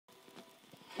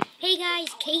Hey guys,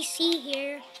 Casey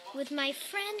here with my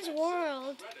friend's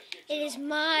world. It is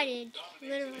modded,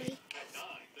 literally.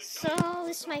 So,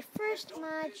 this is my first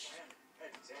mod.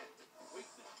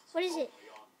 What is it?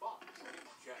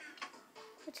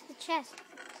 What's the chest?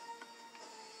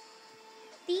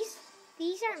 These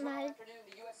aren't modded.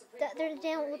 They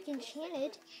don't look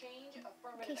enchanted.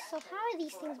 Okay, so how are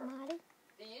these things modded?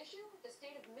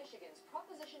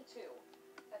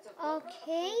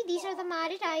 Okay, these are the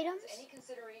modded items.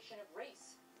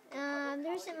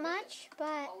 There isn't much,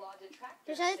 but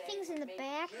there's other things in the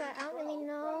back, but I don't really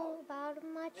know about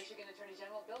them much.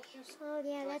 So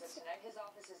yeah, that's it.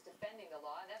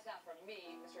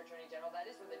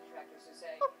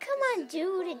 Oh, come on,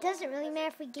 dude. It doesn't really matter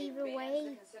if we gave it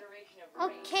away.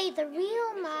 Okay, the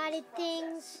real modded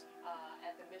things.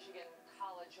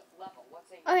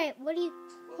 Alright, what do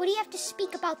you have to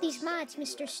speak about these mods,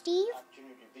 Mr. Steve?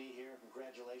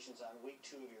 Congratulations on week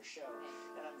 2 of your show,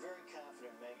 and I'm very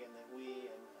confident, Megan, that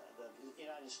we and the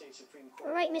United States Supreme Court.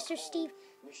 All right, Mr. Steve.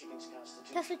 Michigan's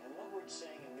Constitution, and what we're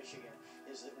saying in Michigan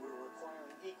is that we're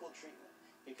requiring equal treatment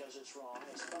because it's wrong.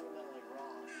 It's fundamentally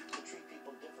wrong to treat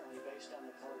people differently based on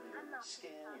the color of your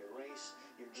skin, your race,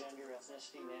 your gender,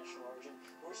 ethnicity, national origin.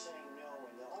 We're saying no,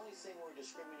 and the only thing we're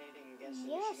discriminating against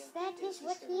in Michigan that is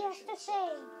what he has to say.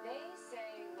 They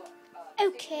say, look,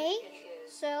 okay,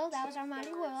 so that was our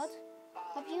modded world.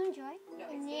 Hope you enjoy.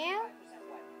 And now,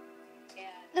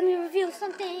 let me reveal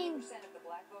something.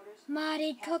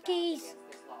 Modded cookies.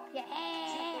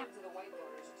 Yeah.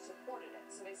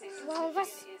 To all of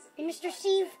us and Mr.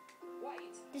 Steve,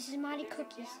 this is modded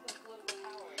cookies.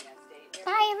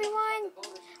 Bye, everyone.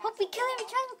 Hope we kill every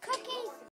time with cookies.